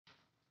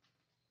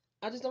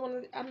I just don't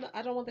want to.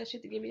 I don't want that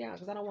shit to get me down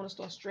because I don't want to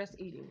start stress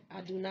eating.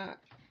 I do not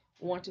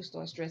want to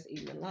start stress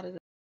eating. A lot of.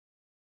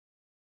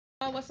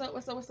 Oh, what's up?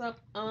 What's up? What's up?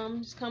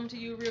 Just coming to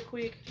you real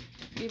quick.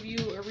 Give you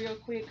a real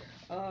quick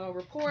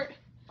report.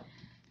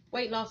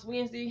 Weight loss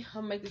Wednesday.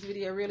 I'm gonna make this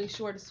video really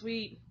short and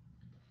sweet.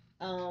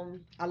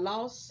 I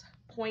lost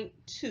point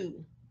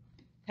 0.2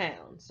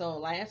 pounds. So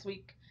last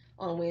week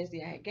on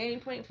Wednesday I had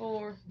gained point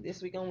 0.4.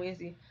 This week on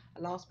Wednesday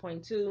I lost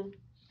point 0.2. Which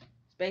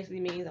basically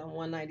means I'm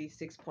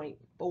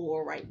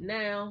 196.4 right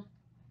now.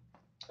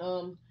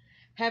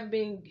 Haven't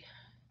been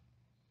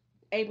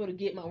able to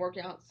get my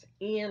workouts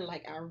in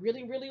like I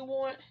really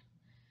want,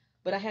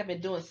 but I have been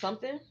doing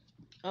something.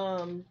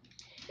 Um,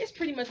 it's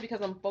pretty much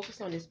because I'm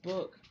focused on this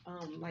book,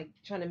 like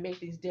trying to make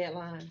these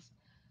deadlines.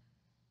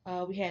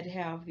 We had to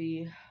have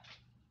the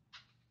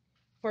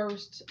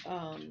first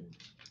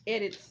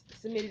edits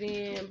submitted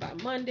in by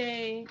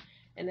Monday,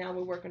 and now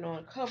we're working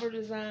on cover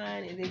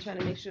design, and then trying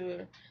to make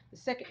sure the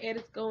second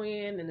edits go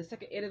in, and the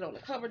second edit on the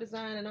cover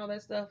design, and all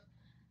that stuff.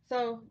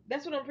 So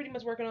that's what I'm pretty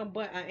much working on,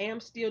 but I am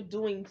still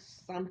doing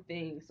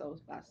something. So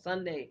by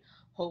Sunday,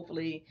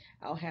 hopefully,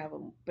 I'll have a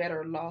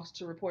better loss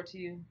to report to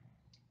you.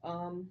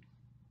 Um,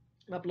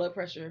 my blood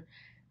pressure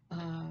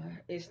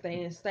is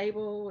staying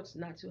stable. It's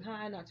not too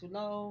high, not too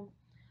low.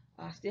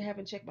 I still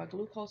haven't checked my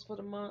glucose for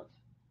the month.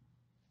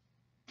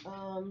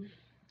 Um,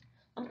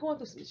 I'm going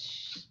through some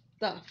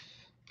stuff,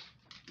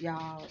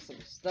 y'all.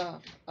 Some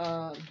stuff.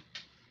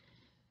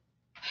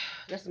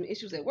 Got some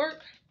issues at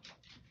work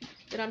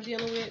that I'm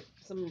dealing with.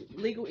 Some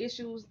legal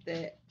issues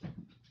that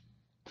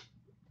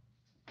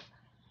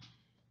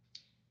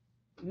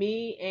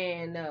me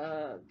and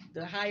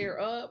the higher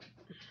up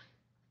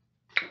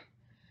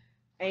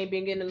ain't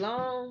been getting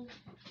along,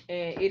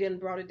 and it done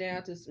brought it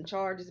down to some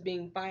charges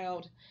being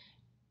filed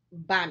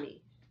by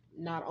me,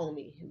 not on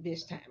me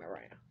this time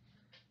around.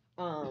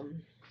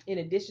 In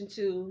addition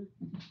to,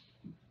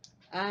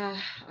 I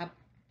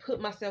put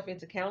myself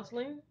into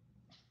counseling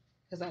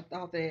because I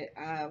thought that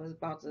I was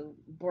about to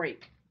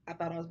break. I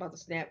thought I was about to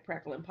snap,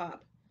 crackle, and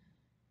pop,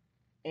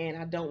 and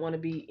I don't want to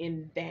be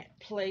in that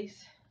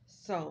place.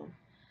 So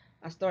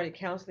I started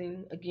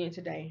counseling again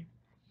today,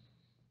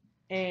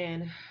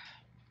 and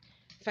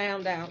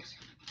found out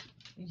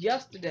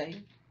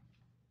yesterday.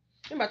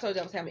 Remember, I told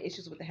you I was having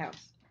issues with the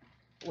house,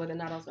 whether or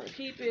not I was gonna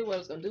keep it, what I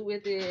was gonna do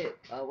with it,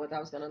 whether I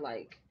was gonna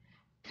like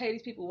pay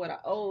these people what I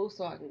owe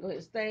so I can go ahead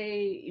and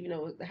stay, even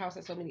though the house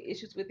had so many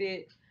issues with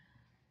it.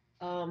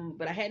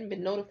 But I hadn't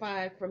been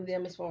notified from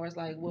them as far as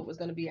like what was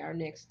gonna be our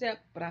next step.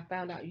 But I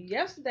found out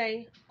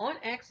yesterday on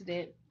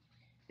accident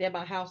that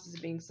my house is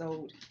being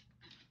sold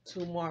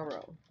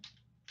tomorrow.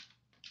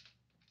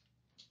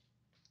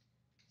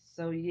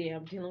 So yeah,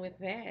 I'm dealing with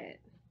that.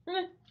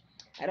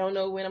 I don't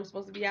know when I'm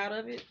supposed to be out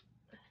of it.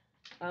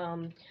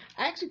 Um,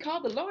 I actually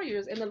called the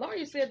lawyers, and the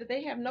lawyer said that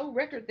they have no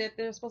record that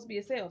there's supposed to be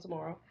a sale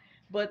tomorrow.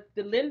 But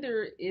the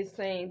lender is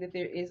saying that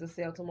there is a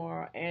sale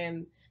tomorrow,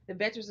 and the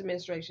Veterans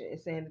Administration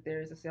is saying that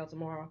there is a sale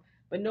tomorrow.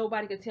 But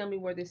nobody can tell me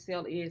where this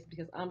sale is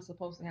because I'm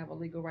supposed to have a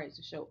legal right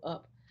to show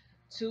up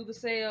to the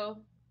sale,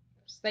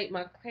 state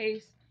my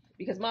case,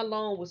 because my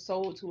loan was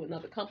sold to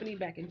another company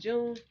back in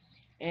June,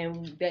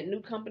 and that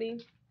new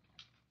company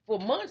for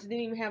months didn't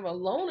even have a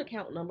loan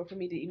account number for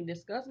me to even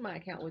discuss my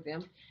account with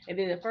them. And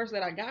then the first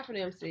letter I got from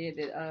them said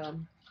that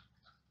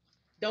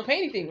don't pay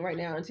anything right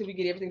now until we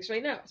get everything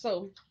straightened out.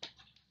 So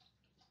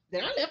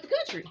then I left the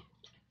country,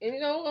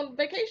 and on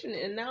vacation,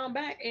 and now I'm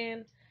back,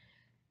 and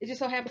it just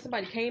so happened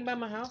somebody came by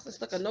my house and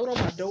stuck a note on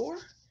my door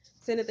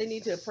saying that they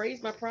need to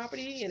appraise my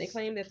property, and they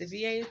claim that the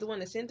VA is the one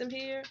that sent them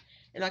here.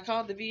 And I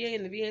called the VA,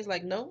 and the VA is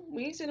like, no,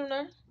 we ain't sent them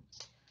there.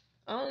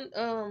 I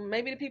don't,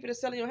 maybe the people that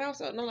selling your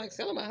house out. No, like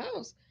selling my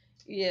house.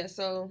 Yeah,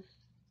 so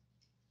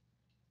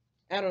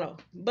I don't know,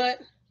 but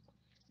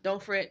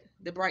don't fret.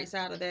 The bright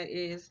side of that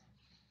is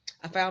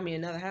I found me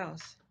another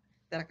house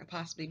that I could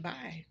possibly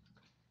buy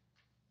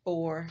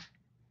for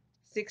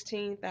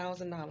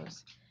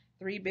 $16,000.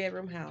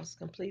 3-bedroom house,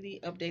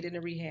 completely updated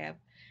and rehab.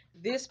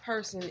 This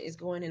person is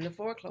going into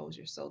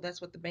foreclosure, so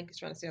that's what the bank is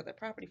trying to sell their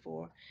property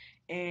for,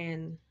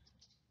 and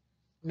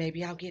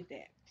maybe I'll get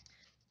that.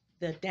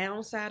 The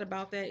downside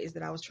about that is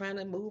that I was trying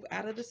to move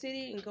out of the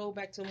city and go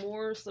back to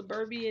more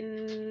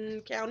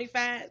suburban,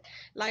 county-fied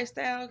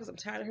lifestyle because I'm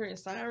tired of hearing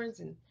sirens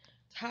and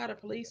tired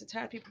of police and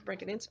tired of people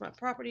breaking into my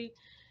property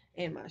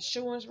and my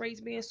insurance rates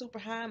being super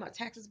high, my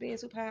taxes being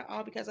super high,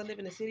 all because I live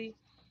in the city.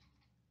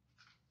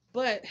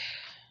 But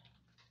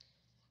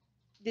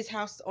this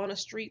house on a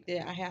street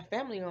that I have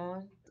family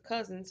on,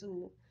 cousins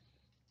who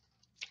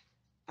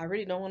I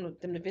really don't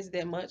want them to visit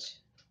that much,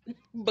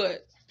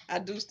 but I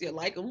do still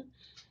like them.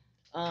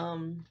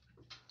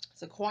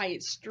 It's a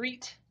quiet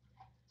street.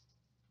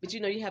 But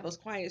you have those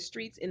quiet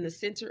streets in the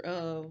center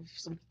of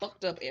some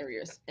fucked up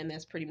areas, and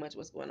that's pretty much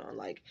what's going on.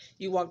 Like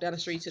you walk down the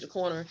street to the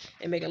corner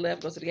and make a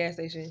left, go to the gas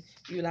station,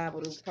 you're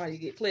liable to probably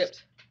get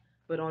clipped.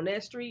 But on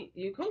that street,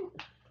 you cool.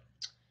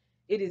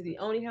 It is the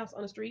only house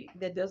on the street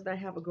that does not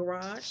have a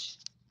garage,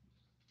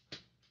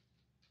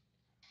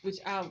 which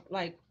I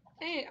like.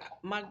 And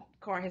my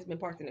car has been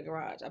parked in the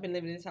garage. I've been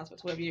living in this house for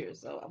 12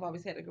 years, so I've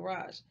always had a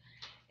garage.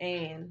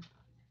 And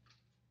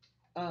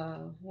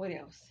what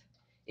else?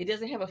 It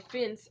doesn't have a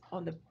fence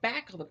on the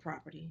back of the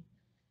property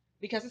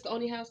because it's the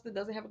only house that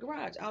doesn't have a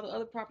garage. All the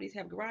other properties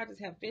have garages,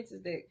 have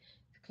fences that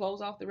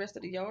close off the rest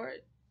of the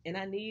yard. And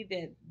I need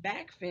that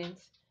back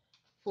fence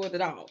for the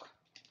dog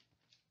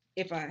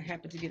if I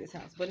happen to get this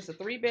house. But it's a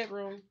 3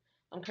 bedroom.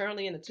 I'm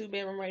currently in a 2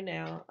 bedroom right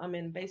now. I'm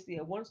in basically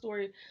a 1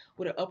 story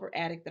with an upper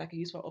attic that I can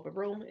use for an upper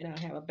room, and I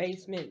have a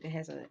basement that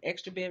has an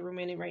extra bedroom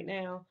in it right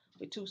now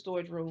with 2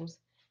 storage rooms.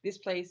 This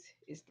place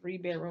is 3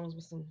 bedrooms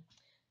with some.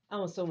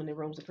 I'm assuming the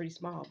rooms are pretty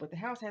small, but the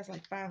house has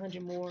like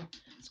 500 more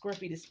square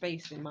feet of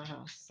space than my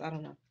house. I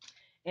don't know.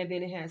 And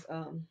then it has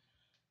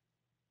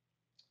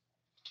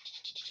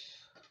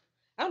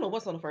I don't know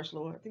what's on the first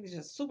floor. I think it's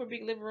just a super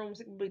big living room,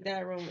 super big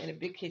dining room, and a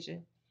big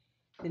kitchen.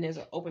 Then there's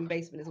an open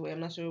basement as well. I'm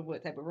not sure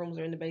what type of rooms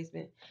are in the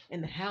basement.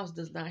 And the house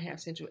does not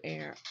have central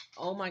air.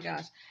 Oh my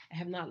gosh. I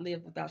have not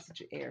lived without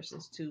central air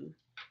since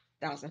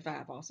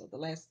 2005 also. The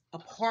last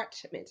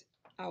apartment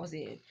I was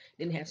in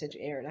didn't have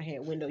central air and I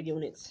had window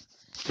units.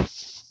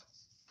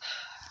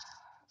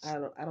 I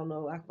don't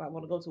know if I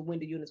want to go to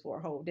window units for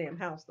a whole damn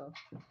house though.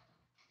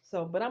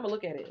 So, but I'm gonna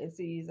look at it and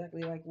see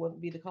exactly like what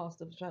would be the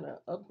cost of trying to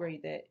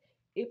upgrade that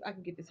if I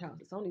can get this house.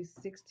 It's only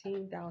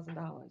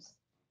 $16,000.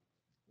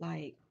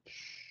 Like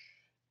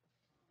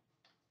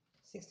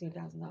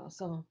 $16,000.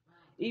 So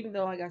even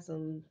though I got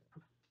some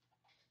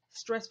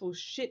stressful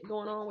shit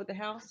going on with the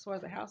house as far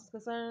as the house is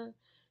concerned,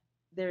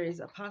 there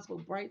is a possible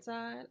bright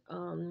side.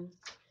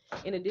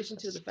 In addition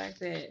to the fact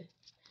that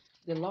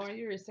the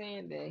lawyer is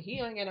saying that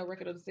he ain't got no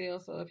record of the sale,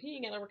 so if he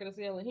ain't got no record of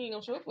the sale and he ain't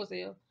gonna show up for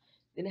sale,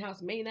 then the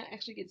house may not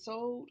actually get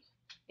sold,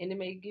 and it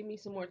may give me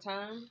some more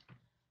time.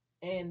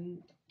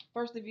 And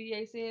first, the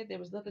VA said there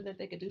was nothing that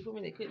they could do for me;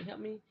 they couldn't help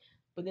me.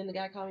 But then the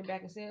guy called me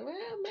back and said, "Well,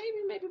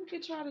 maybe we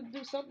could try to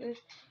do something,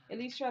 at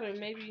least try to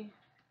maybe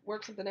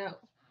work something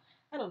out."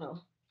 I don't know.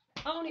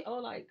 I only owe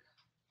like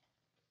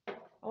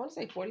I want to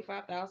say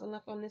 45,000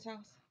 left on this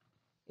house.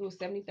 It was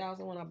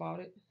 70,000 when I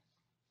bought it,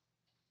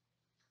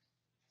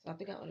 so I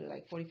think I owe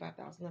like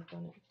 45,000 left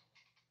on it.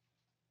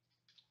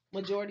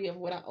 Majority of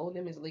what I owe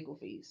them is legal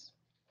fees.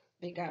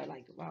 They got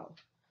like about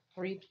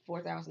 $3,000 to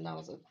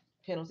 $4,000 of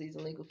penalties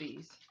and legal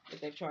fees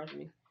that they've charged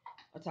me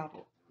on top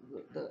of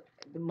the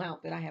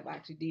amount that I have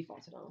actually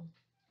defaulted on.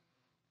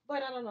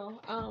 But I don't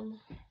know.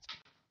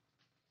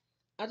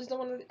 I just don't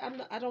want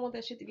to. I don't want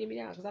that shit to get me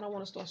down because I don't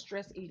want to start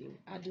stress eating.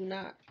 I do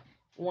not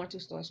want to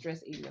start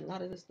stress eating. A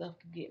lot of this stuff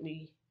could get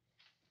me.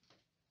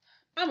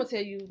 I'm gonna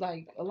tell you,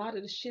 like a lot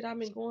of the shit I've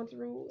been going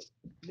through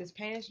this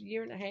past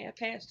year and a half,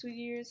 past 2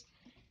 years,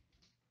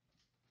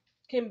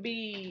 can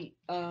be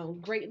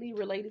greatly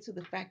related to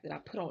the fact that I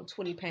put on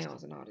 20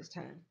 pounds in all this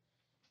time.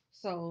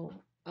 So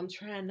I'm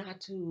trying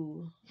not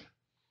to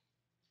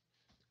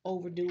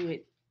overdo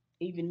it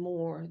even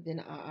more than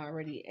I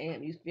already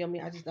am. You feel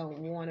me? I just don't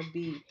want to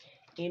be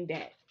in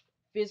that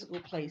physical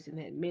place, in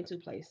that mental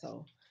place.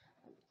 So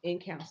in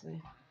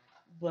counseling.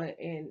 But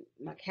in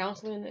my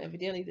counseling,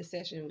 evidently the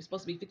session was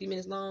supposed to be 50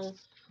 minutes long.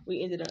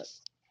 We ended up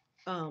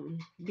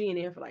being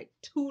there for like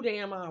 2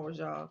 damn hours,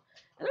 y'all.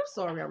 And I'm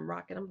sorry I'm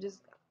rocking.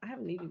 I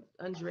haven't even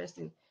undressed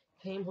and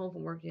came home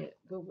from work yet.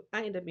 But I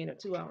ended up being there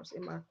 2 hours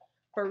in my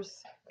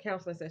first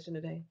counseling session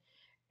today.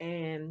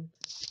 And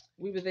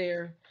we were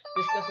there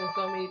discussing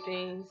so many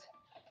things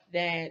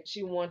that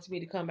she wants me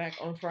to come back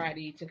on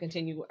Friday to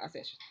continue our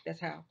session.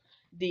 That's how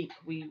deep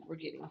we were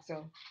getting.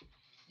 So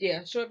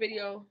yeah, short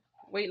video,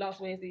 weight loss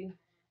Wednesday.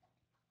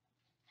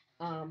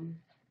 Um,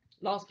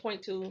 lost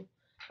point 0.2.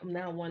 I'm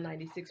now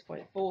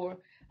 196.4.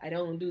 I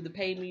don't do the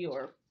pay me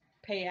or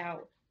pay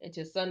out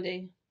until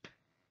Sunday.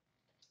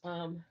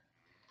 Um,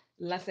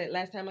 last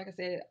time, like I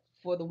said,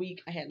 for the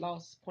week I had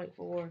lost point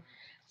 0.4.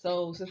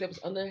 So since it was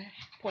under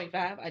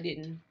 0.5, I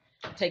didn't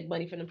take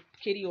money from the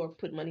kitty or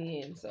put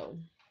money in. So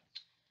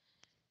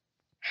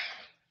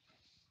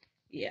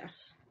yeah.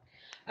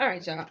 All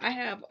right, y'all. I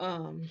have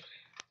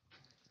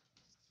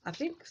I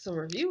think some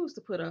reviews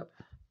to put up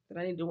that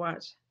I need to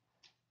watch.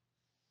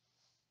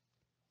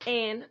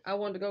 And I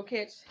wanted to go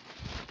catch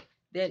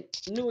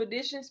that new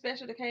edition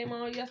special that came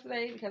on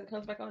yesterday because it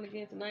comes back on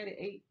again tonight at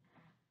 8.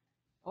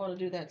 I want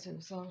to do that too.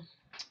 So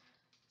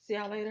see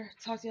y'all later.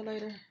 Talk to you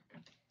later.